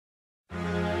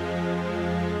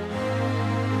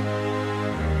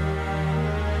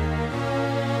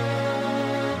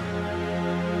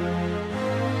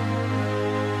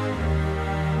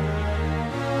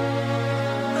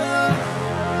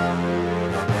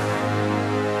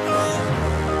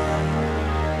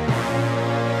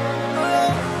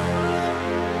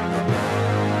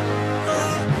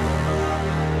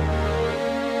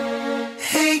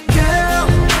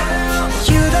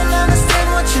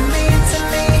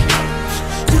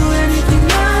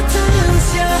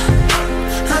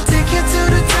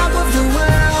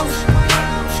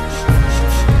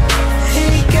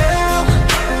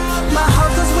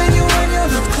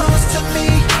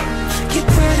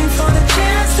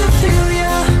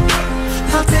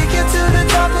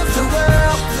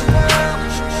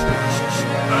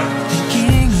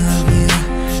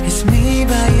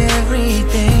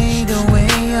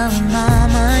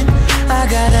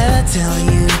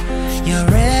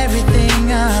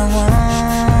everything I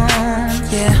want.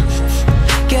 Yeah,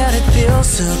 God, it feels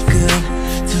so good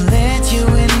to let you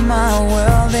in my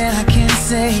world, and I can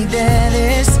say that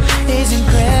this is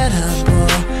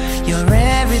incredible. You're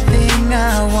everything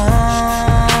I want.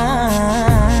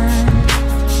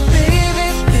 Baby,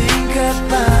 think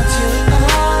about you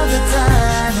all the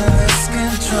time. I lose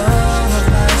control of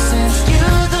my sense. You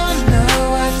don't know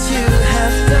what you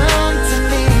have done to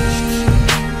me.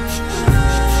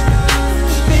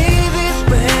 Baby,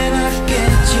 when I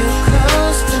get you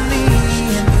close to me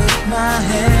and put my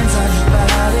hands on your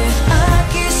body, I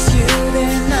kiss you,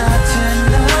 then I turn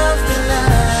off the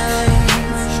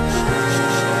lights.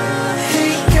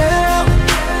 Hey girl,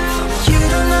 you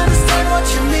don't understand what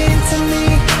you mean to me.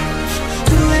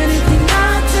 Do anything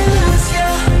not to lose you.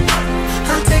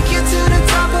 I'll take you to the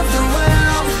top of the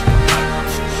world.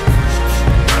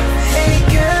 Hey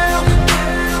girl,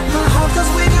 my heart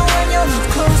goes with you when you're not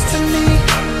close to me.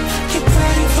 Keep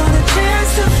waiting for the chance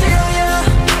to feel you.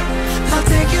 I'll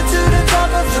take you to the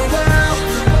top of the world.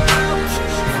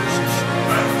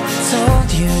 Told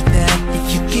you that if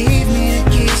you give me the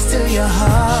keys to your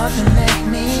heart and let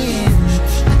me in,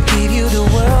 I'll give you the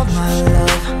world, my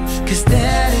love, 'cause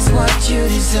that is what you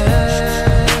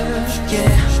deserve.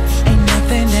 Yeah, ain't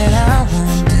nothing that I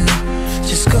won't do.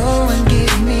 Just go and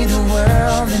give me the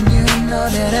world, and you know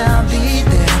that I'll be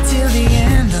there till the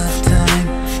end of time.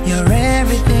 You're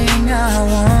everything I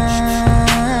want.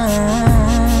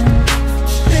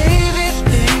 Baby,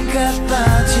 think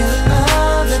about you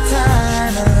all the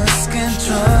time. I lose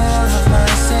control of my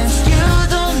sense. You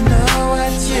don't know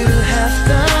what you have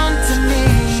done to me.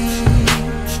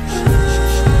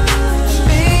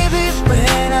 Baby,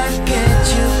 when I get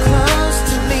you close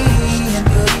to me and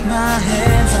put my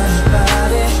hands on your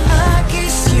body, I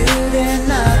kiss you, then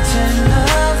I turn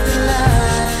off the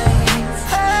lights.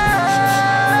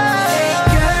 Hey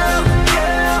girl,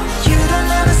 you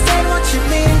don't understand what you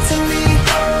mean to me.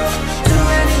 Do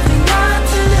anything not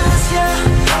to lose you.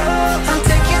 I'll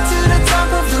take you to the top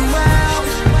of the world.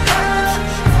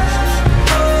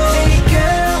 Hey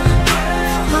girl,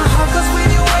 my heart goes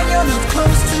with you when you're not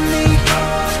close to me.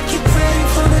 Keep waiting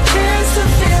for the chance to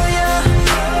feel you.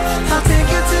 I'll take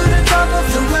you to the top of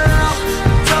the world.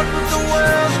 Top of the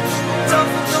world, top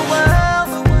of the world.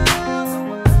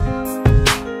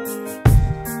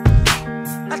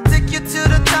 I'll take you to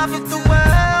the top of the world.